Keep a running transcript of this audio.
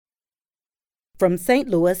from St.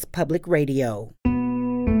 Louis Public Radio.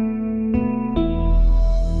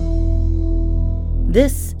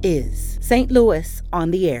 This is St. Louis on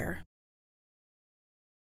the Air.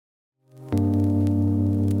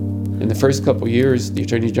 In the first couple of years, the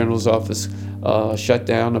Attorney General's office shut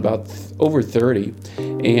down about over 30,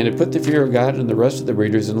 and it put the fear of God in the rest of the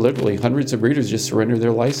breeders, and literally hundreds of breeders just surrendered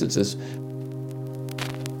their licenses.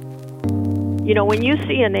 You know, when you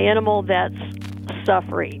see an animal that's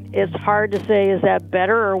suffering, it's hard to say, is that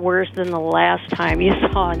better or worse than the last time you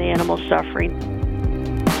saw an animal suffering?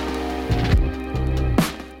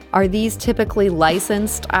 Are these typically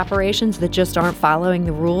licensed operations that just aren't following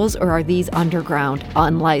the rules, or are these underground,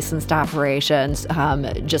 unlicensed operations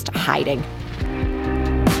just hiding?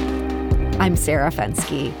 I'm Sarah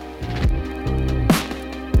Fenske.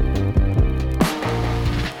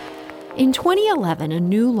 In 2011, a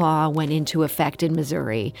new law went into effect in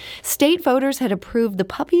Missouri. State voters had approved the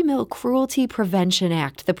Puppy Mill Cruelty Prevention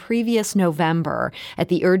Act the previous November at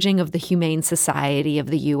the urging of the Humane Society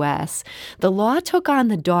of the U.S. The law took on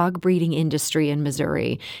the dog breeding industry in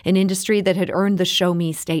Missouri, an industry that had earned the Show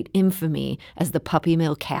Me State infamy as the puppy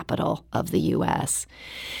mill capital of the U.S.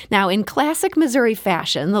 Now, in classic Missouri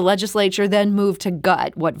fashion, the legislature then moved to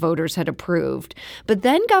gut what voters had approved. But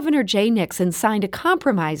then Governor Jay Nixon signed a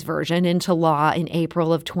compromise version into law in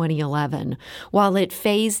April of 2011. While it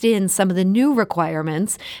phased in some of the new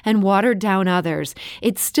requirements and watered down others,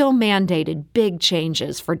 it still mandated big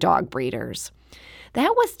changes for dog breeders.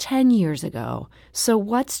 That was 10 years ago. So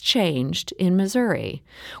what's changed in Missouri?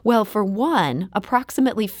 Well, for one,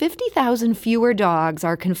 approximately 50,000 fewer dogs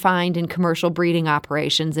are confined in commercial breeding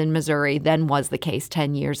operations in Missouri than was the case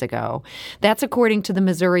 10 years ago. That's according to the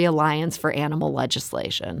Missouri Alliance for Animal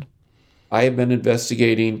Legislation. I have been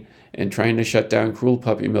investigating and trying to shut down cruel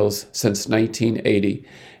puppy mills since 1980,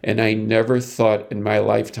 and I never thought in my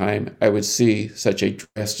lifetime I would see such a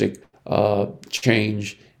drastic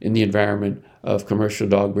change in the environment of commercial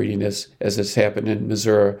dog breeding as has happened in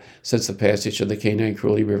Missouri since the passage of the Canine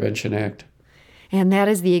Cruelty Prevention Act. And that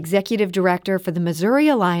is the executive director for the Missouri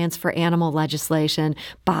Alliance for Animal Legislation,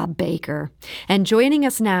 Bob Baker. And joining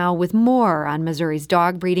us now with more on Missouri's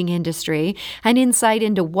dog breeding industry and insight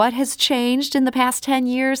into what has changed in the past 10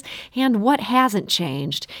 years and what hasn't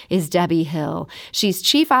changed is Debbie Hill. She's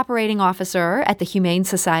Chief Operating Officer at the Humane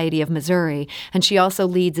Society of Missouri, and she also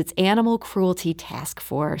leads its Animal Cruelty Task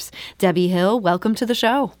Force. Debbie Hill, welcome to the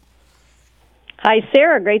show. Hi,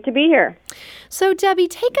 Sarah. Great to be here. So, Debbie,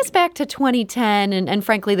 take us back to 2010 and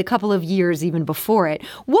frankly, the couple of years even before it.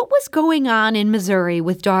 What was going on in Missouri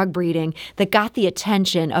with dog breeding that got the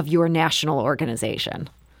attention of your national organization?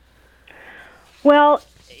 Well,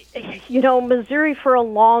 you know, Missouri for a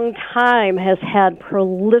long time has had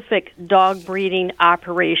prolific dog breeding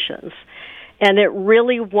operations, and it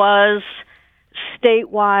really was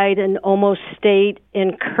statewide and almost state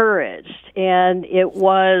encouraged, and it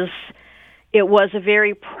was a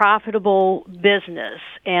very profitable business,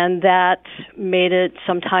 and that made it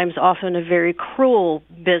sometimes often a very cruel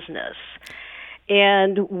business.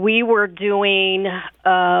 And we were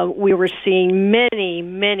seeing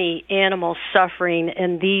many animals suffering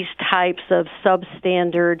in these types of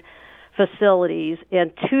substandard facilities.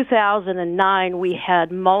 In 2009, we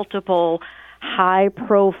had multiple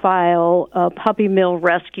high-profile puppy mill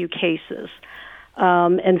rescue cases.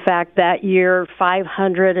 In fact, that year,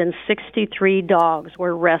 563 dogs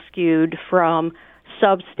were rescued from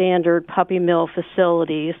substandard puppy mill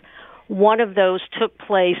facilities. One of those took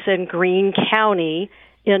place in Greene County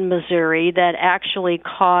in Missouri that actually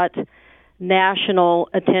caught national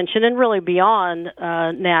attention and really beyond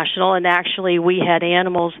national. And actually, we had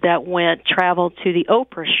animals that traveled to the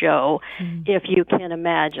Oprah show, if you can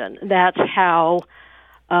imagine. That's how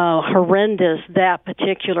horrendous that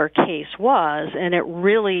particular case was, and it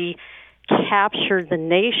really captured the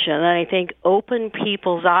nation, and I think opened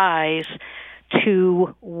people's eyes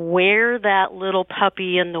to where that little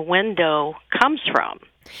puppy in the window comes from.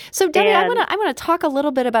 So, Debbie, I want to talk a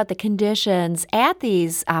little bit about the conditions at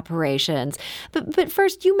these operations. But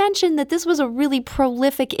first, you mentioned that this was a really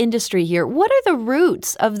prolific industry here. What are the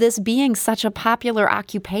roots of this being such a popular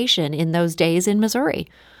occupation in those days in Missouri?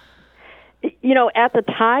 You know, at the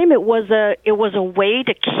time, it was a way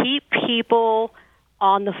to keep people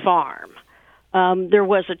on the farm. There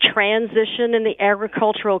was a transition in the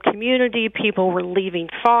agricultural community. People were leaving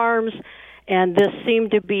farms, and this seemed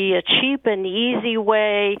to be a cheap and easy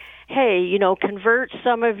way. Hey, you know, convert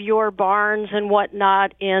some of your barns and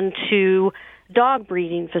whatnot into dog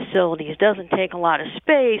breeding facilities. Doesn't take a lot of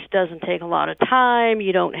space, doesn't take a lot of time.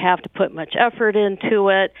 You don't have to put much effort into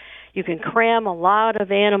it. You can cram a lot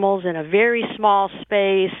of animals in a very small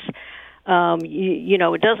space.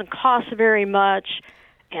 It doesn't cost very much.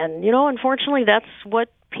 And, unfortunately, that's what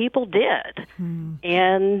people did.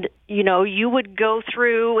 And, you would go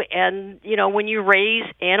through and, when you raise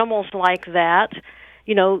animals like that,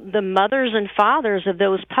 the mothers and fathers of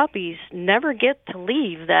those puppies never get to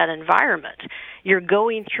leave that environment. You're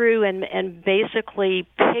going through and basically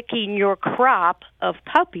picking your crop of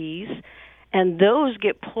puppies, and those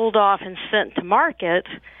get pulled off and sent to market.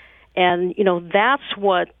 And, that's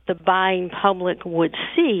what the buying public would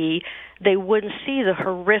see. They wouldn't see the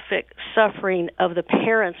horrific suffering of the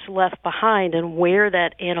parents left behind and where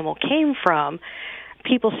that animal came from.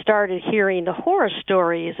 People started hearing the horror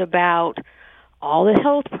stories about all the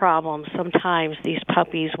health problems sometimes these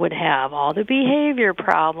puppies would have, all the behavior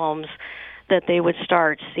problems that they would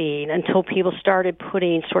start seeing, until people started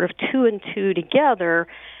putting sort of two and two together.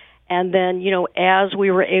 And then, as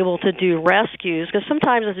we were able to do rescues, because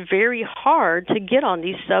sometimes it's very hard to get on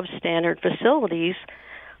these substandard facilities,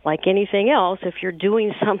 like anything else. If you're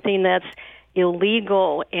doing something that's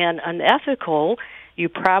illegal and unethical, you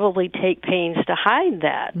probably take pains to hide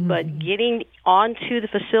that. But getting onto the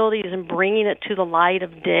facilities and bringing it to the light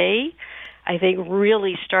of day, I think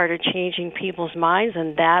really started changing people's minds,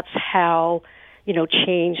 and that's how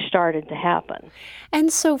change started to happen.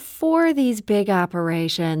 And so for these big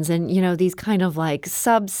operations and, these kind of like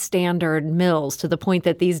substandard mills, to the point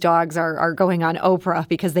that these dogs are going on Oprah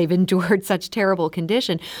because they've endured such terrible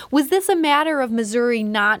condition, was this a matter of Missouri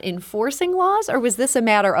not enforcing laws, or was this a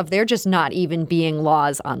matter of there just not even being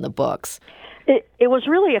laws on the books? It was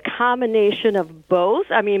really a combination of both.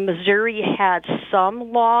 I mean, Missouri had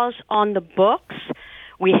some laws on the books.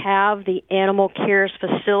 We have the Animal Cares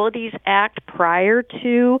Facilities Act prior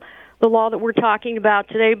to the law that we're talking about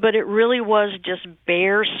today, but it really was just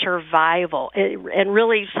bare survival, and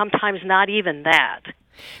really sometimes not even that.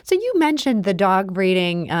 So you mentioned the dog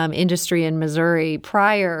breeding industry in Missouri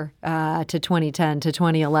prior to 2010 to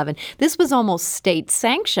 2011. This was almost state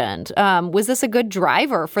sanctioned. Was this a good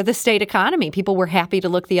driver for the state economy? People were happy to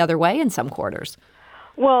look the other way in some quarters.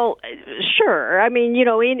 Well, sure. I mean,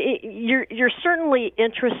 you're certainly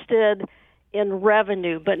interested in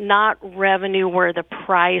revenue, but not revenue where the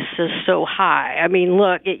price is so high. I mean,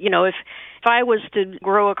 look, if I was to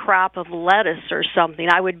grow a crop of lettuce or something,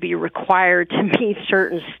 I would be required to meet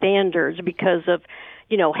certain standards because of,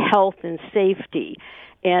 health and safety.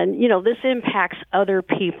 And, this impacts other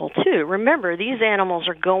people, too. Remember, these animals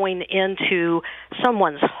are going into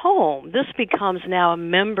someone's home. This becomes now a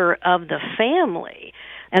member of the family.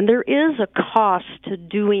 And there is a cost to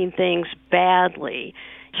doing things badly,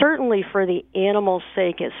 certainly for the animal's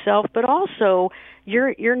sake itself, but also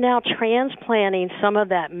you're now transplanting some of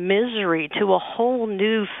that misery to a whole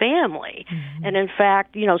new family. And in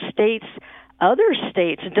fact, other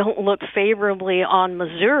states don't look favorably on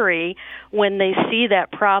Missouri when they see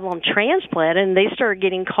that problem transplanted, and they start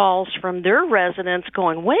getting calls from their residents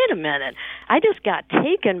going, wait a minute, I just got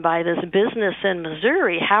taken by this business in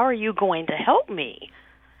Missouri. How are you going to help me?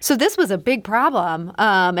 So this was a big problem,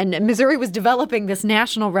 and Missouri was developing this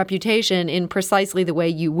national reputation in precisely the way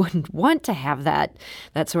you wouldn't want to have that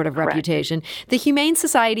sort of Correct. reputation. The Humane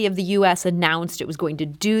Society of the U.S. announced it was going to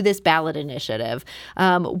do this ballot initiative.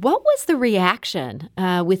 What was the reaction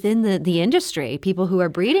within the industry, people who are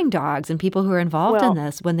breeding dogs and people who are involved in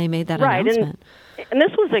this, when they made that announcement? And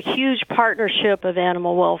this was a huge partnership of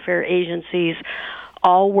animal welfare agencies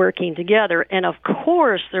all working together. And, of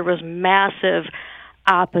course, there was massive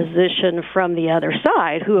opposition from the other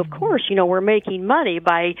side, who, of course, were making money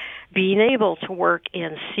by being able to work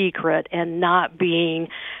in secret and not being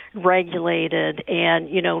regulated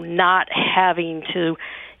and, not having to,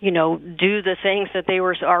 do the things that they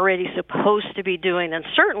were already supposed to be doing, and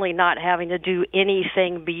certainly not having to do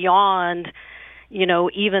anything beyond,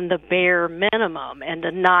 even the bare minimum, and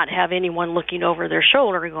to not have anyone looking over their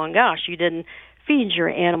shoulder and going, gosh, you didn't feed your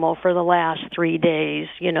animal for the last 3 days,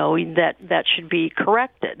 that should be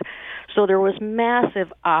corrected. So there was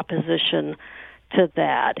massive opposition to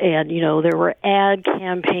that. And, there were ad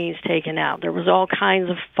campaigns taken out. There was all kinds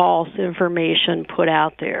of false information put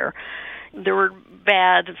out there. There were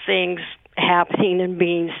bad things happening and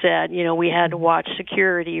being said. We had to watch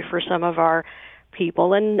security for some of our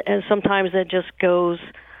people. And sometimes that just goes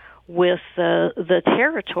with the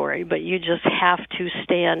territory, but you just have to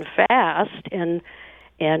stand fast and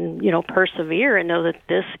persevere and know that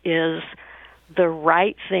this is the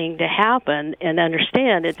right thing to happen, and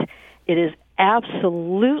understand it is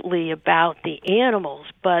absolutely about the animals,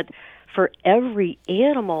 but for every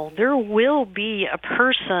animal there will be a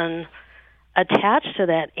person attached to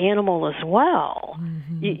that animal as well.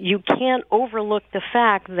 You can't overlook the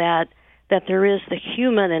fact that that there is the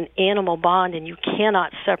human and animal bond, and you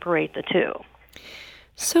cannot separate the two.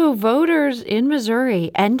 So voters in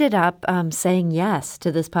Missouri ended up saying yes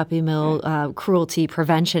to this Puppy Mill Cruelty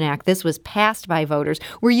Prevention Act. This was passed by voters.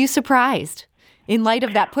 Were you surprised in light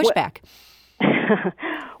of that pushback?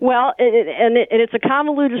 Well, it's a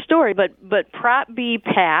convoluted story, but Prop B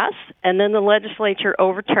passed, and then the legislature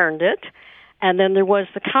overturned it, and then there was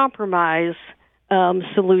the compromise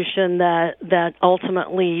solution that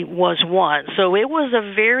ultimately was won. So it was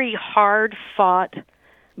a very hard-fought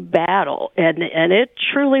battle, and it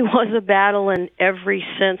truly was a battle in every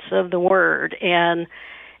sense of the word, and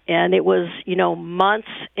it was, months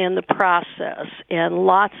in the process, and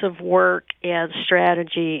lots of work and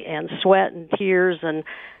strategy and sweat and tears and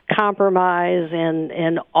compromise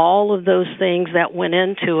and all of those things that went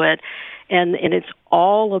into it, and it's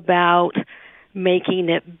all about making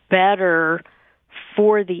it better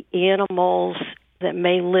for the animals that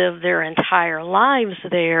may live their entire lives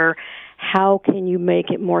there. How can you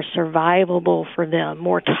make it more survivable for them,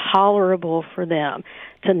 more tolerable for them,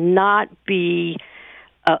 to not be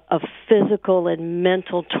a physical and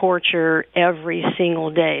mental torture every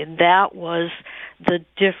single day? That was the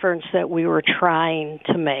difference that we were trying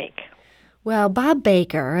to make. Well, Bob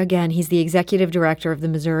Baker, again, he's the executive director of the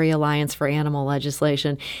Missouri Alliance for Animal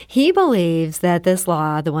Legislation. He believes that this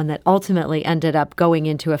law, the one that ultimately ended up going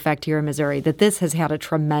into effect here in Missouri, that this has had a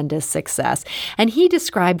tremendous success. And he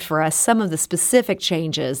described for us some of the specific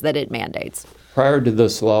changes that it mandates. Prior to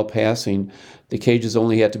this law passing, the cages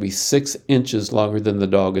only had to be 6 inches longer than the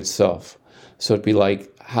dog itself. So it'd be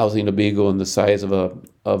like housing a beagle in the size of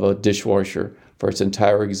a dishwasher for its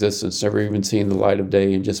entire existence, never even seeing the light of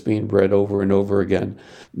day and just being bred over and over again.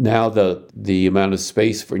 Now the amount of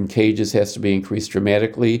space in cages has to be increased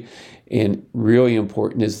dramatically, and really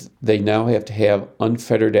important is they now have to have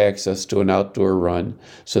unfettered access to an outdoor run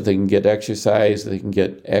so they can get exercise, they can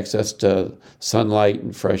get access to sunlight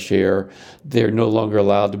and fresh air. They're no longer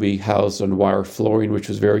allowed to be housed on wire flooring, which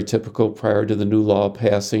was very typical prior to the new law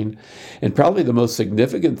passing. And probably the most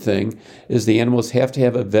significant thing is the animals have to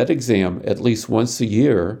have a vet exam at least once a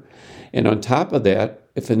year. And on top of that,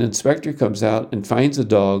 if an inspector comes out and finds a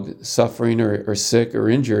dog suffering or sick or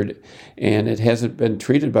injured and it hasn't been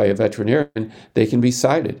treated by a veterinarian, they can be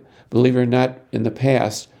cited. Believe it or not, in the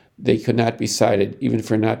past, they could not be cited even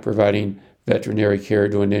for not providing veterinary care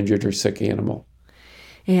to an injured or sick animal.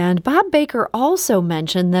 And Bob Baker also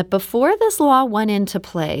mentioned that before this law went into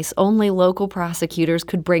place, only local prosecutors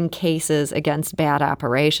could bring cases against bad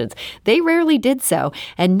operations. They rarely did so.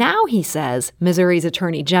 And now, he says, Missouri's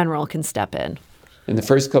Attorney General can step in. In the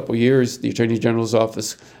first couple of years, the Attorney General's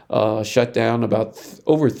office shut down about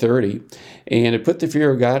over 30, and it put the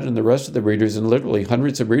fear of God in the rest of the breeders, and literally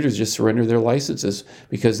hundreds of breeders just surrendered their licenses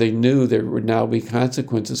because they knew there would now be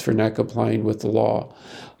consequences for not complying with the law.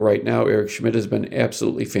 Right now, Eric Schmidt has been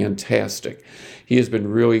absolutely fantastic. He has been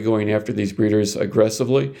really going after these breeders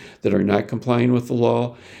aggressively that are not complying with the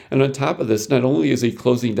law. And on top of this, not only is he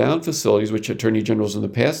closing down facilities, which attorney generals in the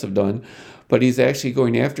past have done, but he's actually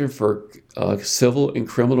going after for civil and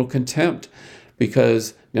criminal contempt,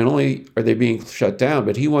 because not only are they being shut down,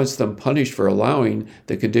 but he wants them punished for allowing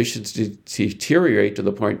the conditions to deteriorate to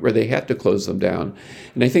the point where they have to close them down.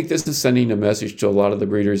 And I think this is sending a message to a lot of the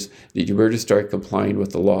breeders that you better start complying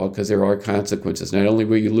with the law, because there are consequences. Not only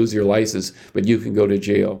will you lose your license, but you can go to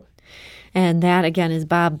jail. And that, again, is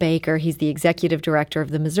Bob Baker. He's the executive director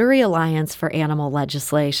of the Missouri Alliance for Animal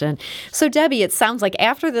Legislation. So, Debbie, it sounds like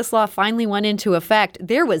after this law finally went into effect,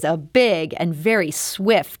 there was a big and very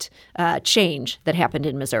swift change that happened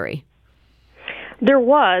in Missouri. There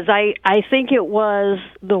was. I think it was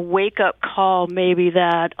the wake-up call maybe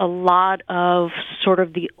that a lot of sort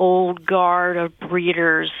of the old guard of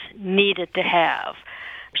breeders needed to have.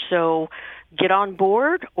 So get on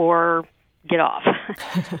board or get off.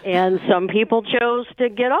 And some people chose to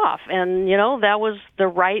get off, and that was the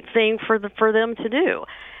right thing for them to do.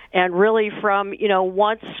 And really, from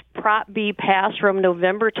once Prop B passed from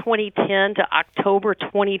November 2010 to October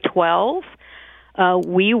 2012,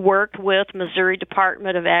 we worked with Missouri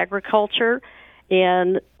Department of Agriculture,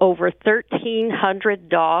 and over 1,300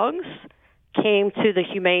 dogs came to the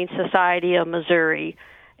Humane Society of Missouri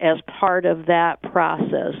as part of that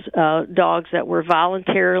process, dogs that were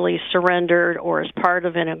voluntarily surrendered or as part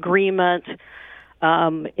of an agreement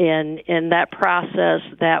in that process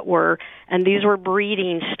and these were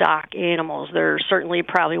breeding stock animals. There certainly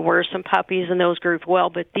probably were some puppies in those groups,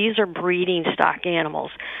 but these are breeding stock animals.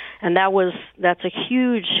 And that's a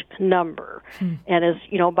huge number. And as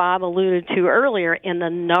Bob alluded to earlier, in the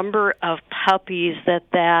number of puppies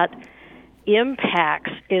that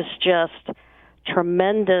impacts is just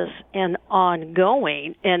tremendous and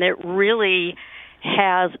ongoing, and it really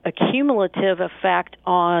has a cumulative effect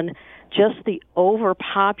on just the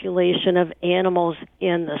overpopulation of animals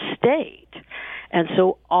in the state. And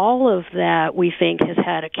so all of that, we think, has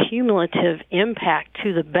had a cumulative impact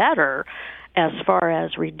to the better as far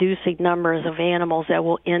as reducing numbers of animals that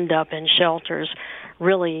will end up in shelters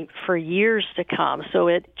really for years to come. So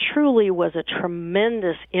it truly was a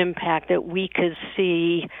tremendous impact that we could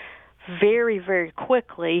see very, very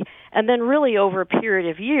quickly, and then really over a period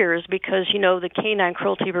of years, because, the Canine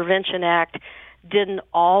Cruelty Prevention Act didn't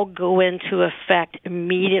all go into effect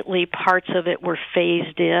immediately. Parts of it were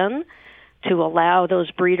phased in to allow those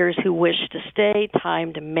breeders who wish to stay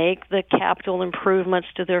time to make the capital improvements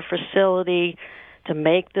to their facility, to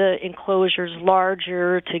make the enclosures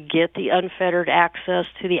larger, to get the unfettered access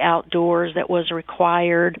to the outdoors that was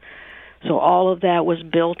required. So all of that was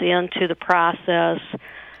built into the process.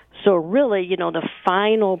 So really, the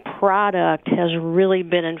final product has really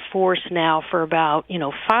been enforced now for about,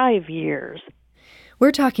 5 years.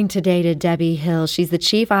 We're talking today to Debbie Hill. She's the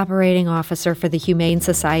Chief Operating Officer for the Humane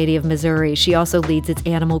Society of Missouri. She also leads its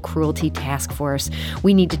Animal Cruelty Task Force.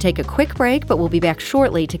 We need to take a quick break, but we'll be back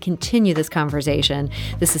shortly to continue this conversation.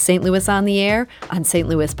 This is St. Louis on the Air on St.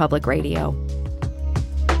 Louis Public Radio.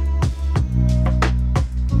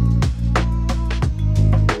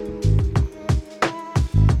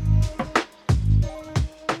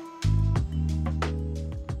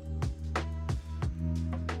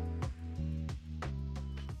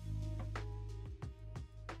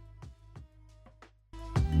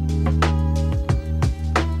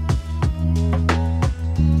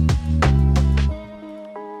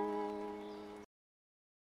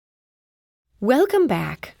 Welcome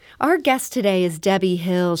back. Our guest today is Debbie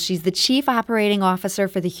Hill. She's the Chief Operating Officer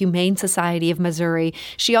for the Humane Society of Missouri.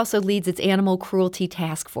 She also leads its Animal Cruelty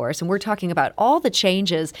Task Force. And we're talking about all the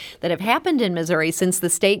changes that have happened in Missouri since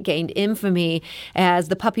the state gained infamy as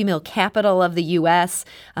the puppy mill capital of the U.S.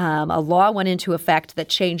 A law went into effect that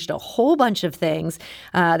changed a whole bunch of things.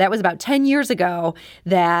 That was about 10 years ago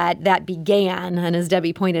that began. And as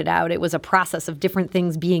Debbie pointed out, it was a process of different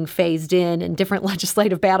things being phased in and different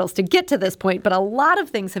legislative battles to get to this point. But a lot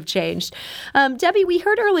of things have changed. Debbie, we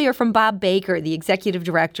heard earlier from Bob Baker, the executive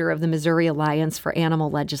director of the Missouri Alliance for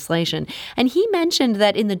Animal Legislation, and he mentioned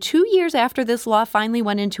that in the 2 years after this law finally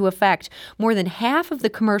went into effect, more than half of the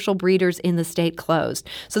commercial breeders in the state closed.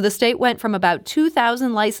 So the state went from about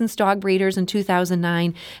 2,000 licensed dog breeders in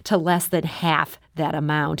 2009 to less than half that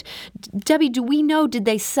amount. Debbie, do we know, did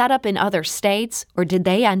they set up in other states, or did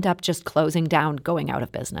they end up just closing down, going out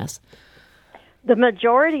of business? The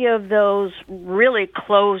majority of those really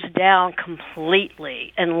closed down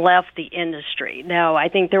completely and left the industry. Now, I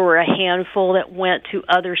think there were a handful that went to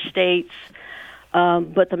other states,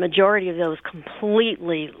 but the majority of those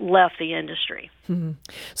completely left the industry. Mm-hmm.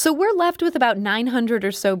 So we're left with about 900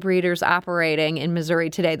 or so breeders operating in Missouri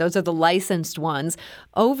today. Those are the licensed ones.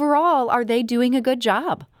 Overall, are they doing a good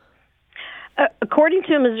job? According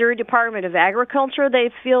to the Missouri Department of Agriculture, they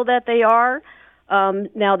feel that they are.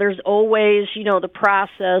 Now, there's always, the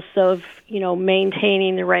process of,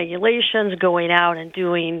 maintaining the regulations, going out and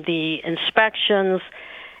doing the inspections,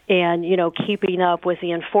 and, keeping up with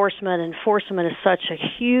the enforcement. Enforcement is such a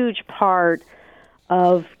huge part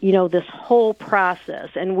of, this whole process.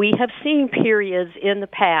 And we have seen periods in the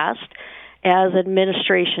past as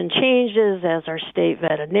administration changes, as our state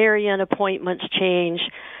veterinarian appointments change,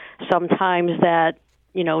 sometimes that,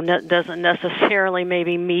 doesn't necessarily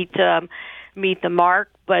maybe meet the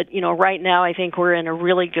mark, but right now I think we're in a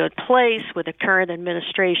really good place with the current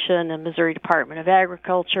administration and Missouri Department of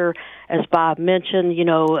Agriculture. As Bob mentioned,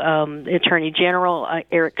 Attorney General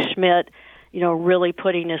Eric Schmidt, really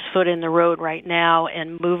putting his foot in the road right now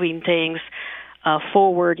and moving things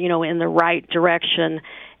forward, in the right direction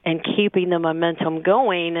and keeping the momentum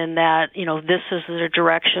going, and that this is the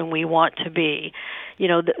direction we want to be.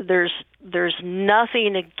 There's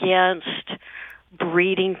nothing against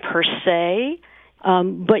breeding per se,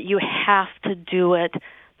 but you have to do it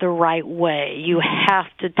the right way. You have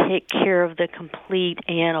to take care of the complete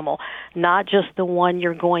animal, not just the one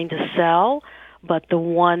you're going to sell, but the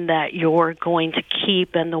one that you're going to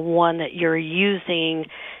keep and the one that you're using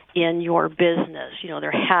in your business.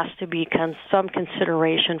 There has to be some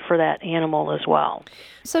consideration for that animal as well.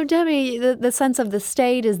 So, Debbie, the sense of the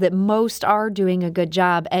state is that most are doing a good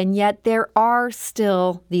job, and yet there are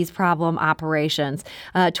still these problem operations.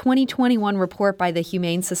 A 2021 report by the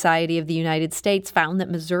Humane Society of the United States found that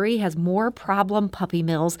Missouri has more problem puppy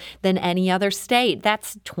mills than any other state.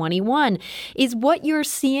 That's 21. Is what you're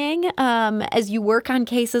seeing as you work on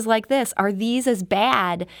cases like this, are these as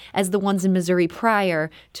bad as the ones in Missouri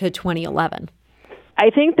prior to 2011? I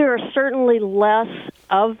think there are certainly less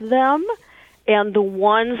of them, and the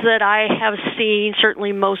ones that I have seen,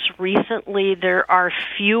 certainly most recently, there are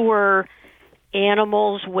fewer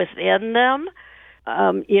animals within them.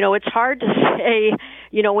 It's hard to say,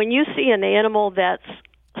 when you see an animal that's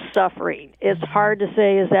suffering, it's hard to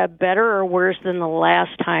say, is that better or worse than the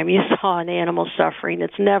last time you saw an animal suffering?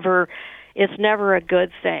 It's never a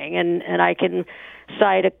good thing, and I can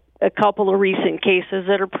cite a couple of recent cases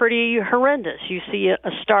that are pretty horrendous. You see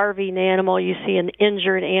a starving animal, you see an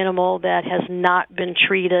injured animal that has not been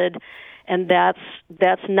treated, and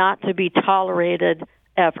that's not to be tolerated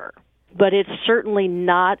ever. But it's certainly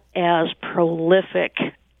not as prolific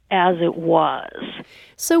as it was.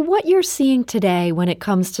 So what you're seeing today when it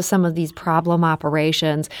comes to some of these problem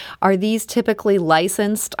operations, are these typically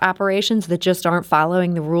licensed operations that just aren't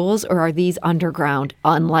following the rules, or are these underground,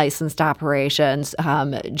 unlicensed operations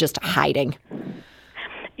just hiding?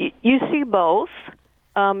 You see both.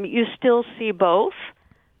 You still see both.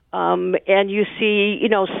 And you see,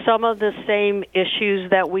 some of the same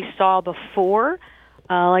issues that we saw before,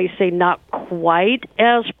 like I say, not quite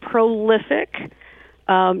as prolific.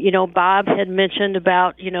 Bob had mentioned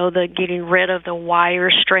about, the getting rid of the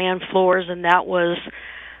wire strand floors, and that was,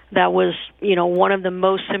 one of the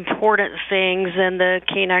most important things in the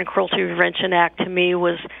Canine Cruelty Prevention Act to me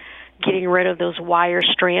was getting rid of those wire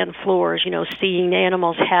strand floors, seeing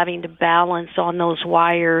animals having to balance on those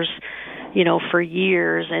wires, for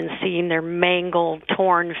years, and seeing their mangled,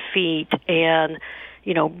 torn feet and,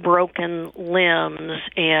 broken limbs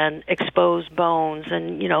and exposed bones,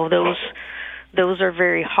 and, those are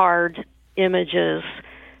very hard images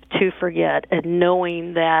to forget, and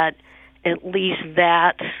knowing that at least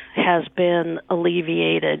that has been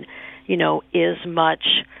alleviated, is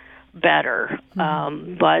much better.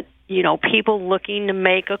 Mm-hmm. But, people looking to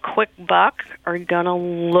make a quick buck are going to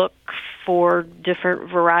look for different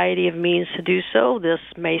variety of means to do so. This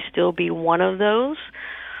may still be one of those,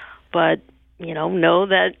 but, know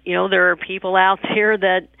that, there are people out there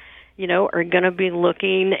that, are going to be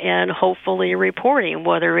looking and hopefully reporting,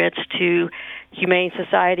 whether it's to Humane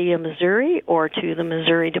Society of Missouri or to the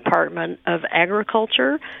Missouri Department of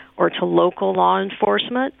Agriculture or to local law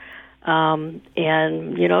enforcement. And,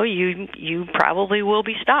 you probably will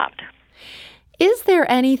be stopped. Is there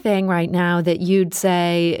anything right now that you'd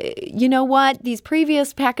say, you know what, these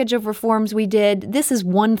previous package of reforms we did, this is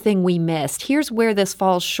one thing we missed. Here's where this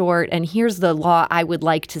falls short, and here's the law I would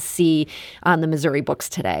like to see on the Missouri books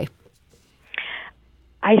today?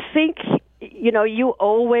 I think, you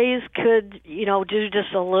always could, do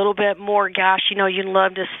just a little bit more. Gosh, you'd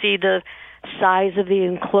love to see the size of the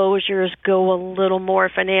enclosures go a little more.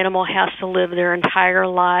 If an animal has to live their entire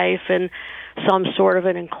life in some sort of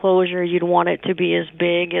an enclosure, you'd want it to be as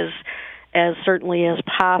big as certainly as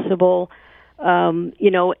possible.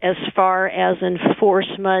 As far as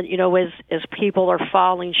enforcement, as people are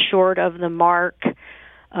falling short of the mark,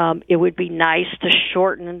 it would be nice to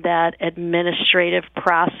shorten that administrative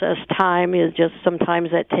process time. Is just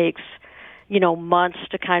sometimes that takes, months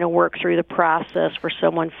to kind of work through the process where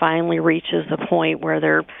someone finally reaches the point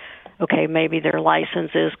where maybe their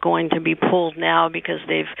license is going to be pulled now because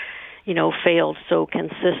they've, failed so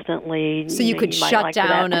consistently. So you could shut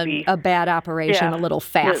down a bad operation a little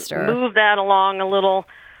faster. Move that along a little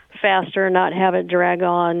faster, not have it drag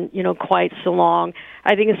on, quite so long.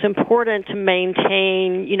 I think it's important to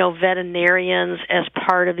maintain, veterinarians as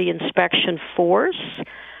part of the inspection force.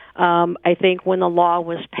 I think when the law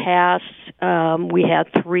was passed, we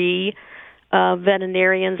had 3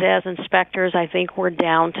 veterinarians as inspectors. I think we're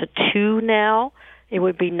down to 2 now. It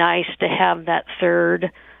would be nice to have that 3rd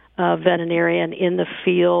veterinarian in the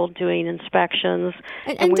field doing inspections.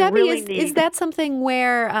 And Debbie, really is that something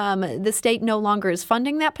where the state no longer is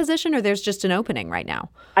funding that position, or there's just an opening right now?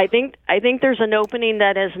 I think there's an opening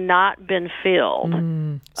that has not been filled.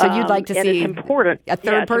 So you'd like to see it's important. A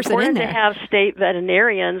third person in there. To have state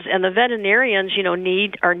veterinarians, and the veterinarians,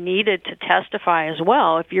 are needed to testify as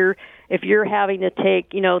well. If you're having to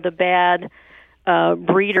take, the bad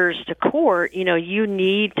breeders to court, you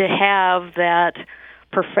need to have that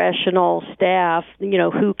professional staff,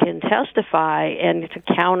 who can testify and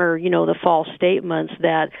to counter, the false statements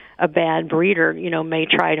that a bad breeder, may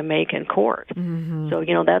try to make in court. Mm-hmm.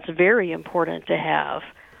 So, that's very important to have.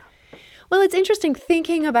 Well, it's interesting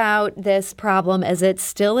thinking about this problem as it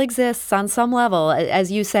still exists on some level. As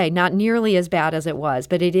you say, not nearly as bad as it was,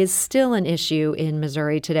 but it is still an issue in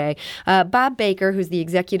Missouri today. Bob Baker, who's the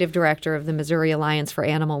executive director of the Missouri Alliance for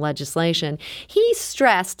Animal Legislation, he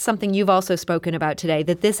stressed something you've also spoken about today,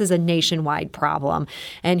 that this is a nationwide problem.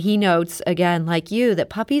 And he notes, again, like you, that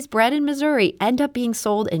puppies bred in Missouri end up being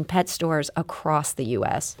sold in pet stores across the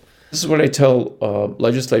U.S. This is what I tell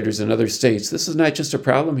legislators in other states. This is not just a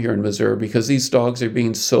problem here in Missouri because these dogs are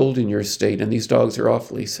being sold in your state, and these dogs are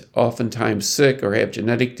oftentimes sick or have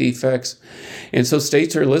genetic defects. And so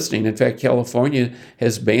states are listening. In fact, California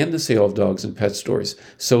has banned the sale of dogs in pet stores.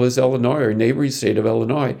 So has Illinois, or neighboring state of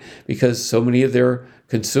Illinois, because so many of their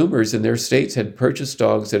consumers in their states had purchased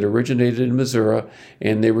dogs that originated in Missouri,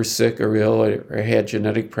 and they were sick or ill or had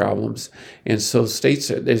genetic problems. And so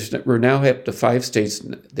we're now up to 5 states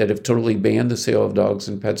that have totally banned the sale of dogs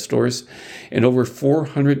in pet stores, and over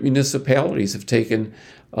 400 municipalities have taken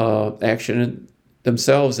action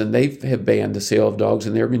themselves, and they have banned the sale of dogs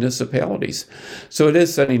in their municipalities. So it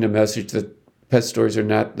is sending a message that pet stores are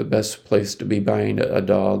not the best place to be buying a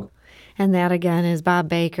dog. And that, again, is Bob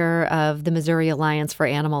Baker of the Missouri Alliance for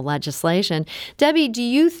Animal Legislation. Debbie, do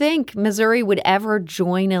you think Missouri would ever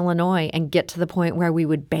join Illinois and get to the point where we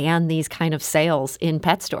would ban these kind of sales in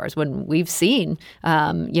pet stores when we've seen,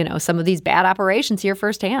 some of these bad operations here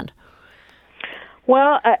firsthand?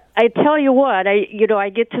 Well, I tell you what, I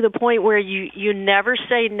get to the point where you never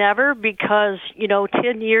say never because,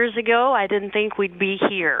 10 years ago, I didn't think we'd be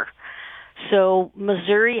here. So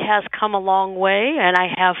Missouri has come a long way, and I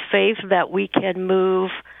have faith that we can move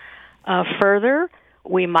further.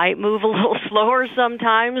 We might move a little slower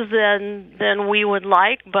sometimes than we would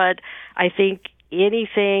like, but I think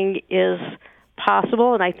anything is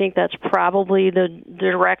possible, and I think that's probably the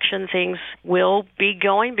direction things will be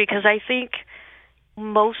going, because I think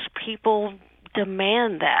most people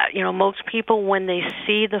demand that. Most people, when they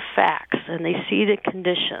see the facts and they see the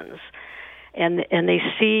conditions, and they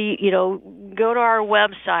see, go to our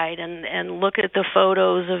website and look at the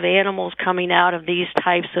photos of animals coming out of these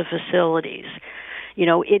types of facilities.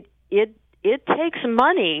 It takes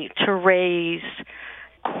money to raise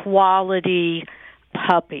quality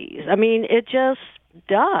puppies. I mean, it just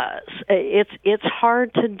does. It's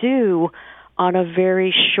hard to do on a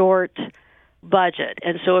very short budget.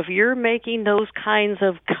 And so if you're making those kinds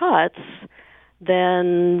of cuts,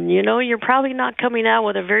 then, you're probably not coming out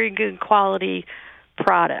with a very good quality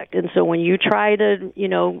product. And so when you try to,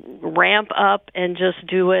 ramp up and just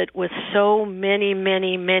do it with so many,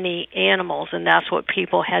 many, many animals, and that's what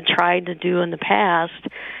people had tried to do in the past,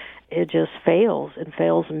 it just fails and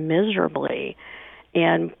fails miserably.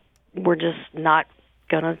 And we're just not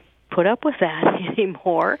going to put up with that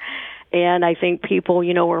anymore. And I think people,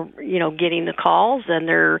 are, getting the calls, and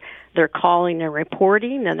they're calling and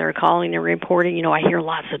reporting, and they're calling and reporting. I hear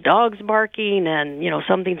lots of dogs barking, and,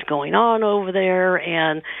 something's going on over there.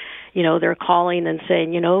 And, they're calling and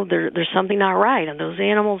saying, there's something not right, and those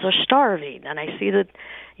animals are starving. And I see that,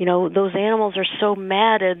 those animals are so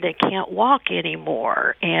matted they can't walk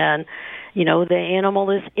anymore. And, the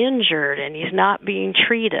animal is injured, and he's not being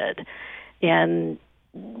treated. And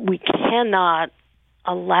we cannot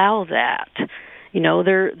allow that.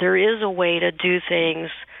 There is a way to do things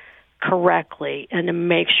correctly and to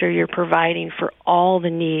make sure you're providing for all the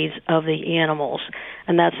needs of the animals.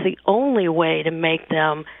 And that's the only way to make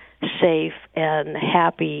them safe and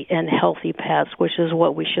happy and healthy pets, which is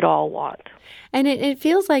what we should all want. And it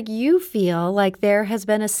feels like you feel like there has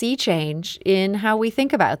been a sea change in how we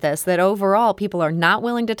think about this, that overall people are not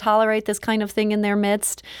willing to tolerate this kind of thing in their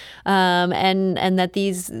midst, and that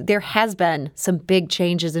there has been some big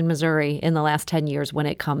changes in Missouri in the last 10 years when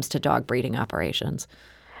it comes to dog breeding operations.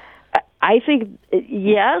 I think,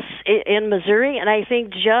 yes, in Missouri, and I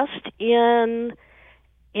think just in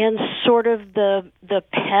sort of the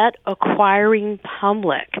pet acquiring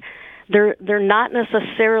public. They're not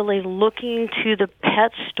necessarily looking to the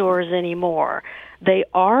pet stores anymore. They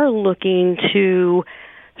are looking to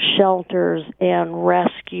shelters and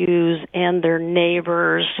rescues and their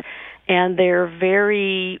neighbors, and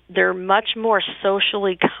they're much more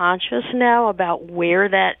socially conscious now about where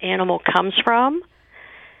that animal comes from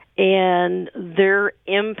and their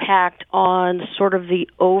impact on sort of the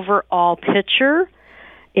overall picture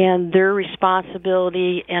and their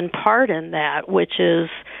responsibility and part in that, which is,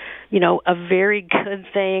 a very good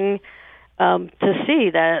thing to see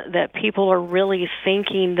that people are really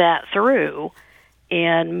thinking that through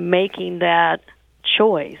and making that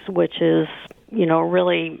choice, which is,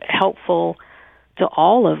 really helpful to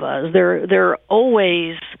all of us. There are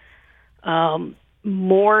always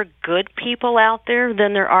more good people out there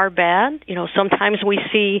than there are bad. Sometimes we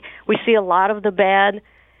see a lot of the bad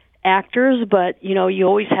actors, but you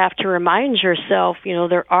always have to remind yourself,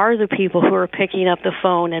 there are the people who are picking up the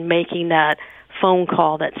phone and making that phone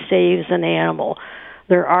call that saves an animal.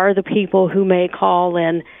 There are the people who may call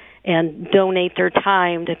in and donate their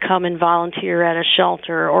time to come and volunteer at a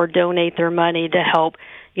shelter, or donate their money to help,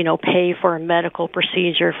 pay for a medical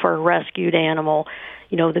procedure for a rescued animal.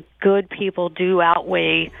 The good people do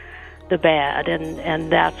outweigh the bad,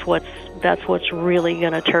 and that's what's really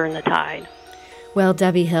going to turn the tide. Well,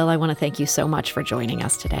 Debbie Hill, I want to thank you so much for joining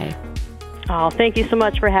us today. Oh, thank you so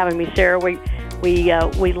much for having me, Sarah. We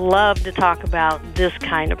love to talk about this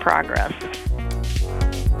kind of progress.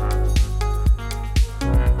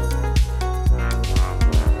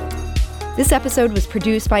 This episode was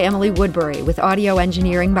produced by Emily Woodbury, with audio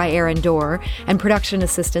engineering by Aaron Dorr and production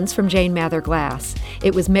assistance from Jane Mather-Glass.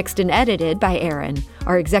 It was mixed and edited by Aaron.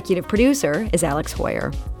 Our executive producer is Alex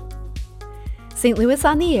Hoyer. St. Louis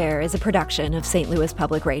on the Air is a production of St. Louis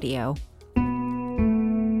Public Radio.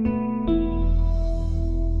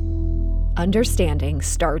 Understanding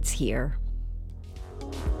starts here.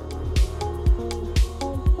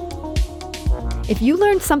 If you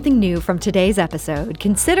learned something new from today's episode,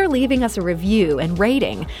 consider leaving us a review and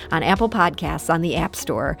rating on Apple Podcasts on the App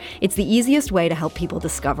Store. It's the easiest way to help people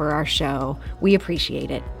discover our show. We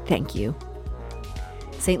appreciate it. Thank you.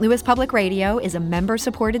 St. Louis Public Radio is a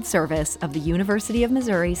member-supported service of the University of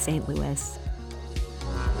Missouri, St. Louis.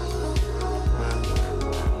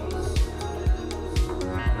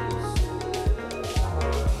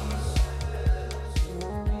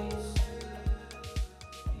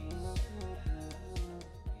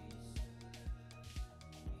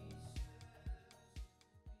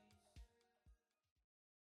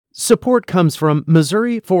 Support comes from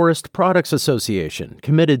Missouri Forest Products Association,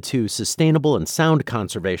 committed to sustainable and sound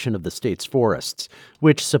conservation of the state's forests,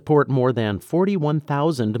 which support more than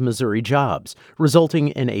 41,000 Missouri jobs, resulting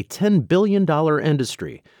in a $10 billion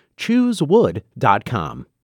industry. ChooseWood.com.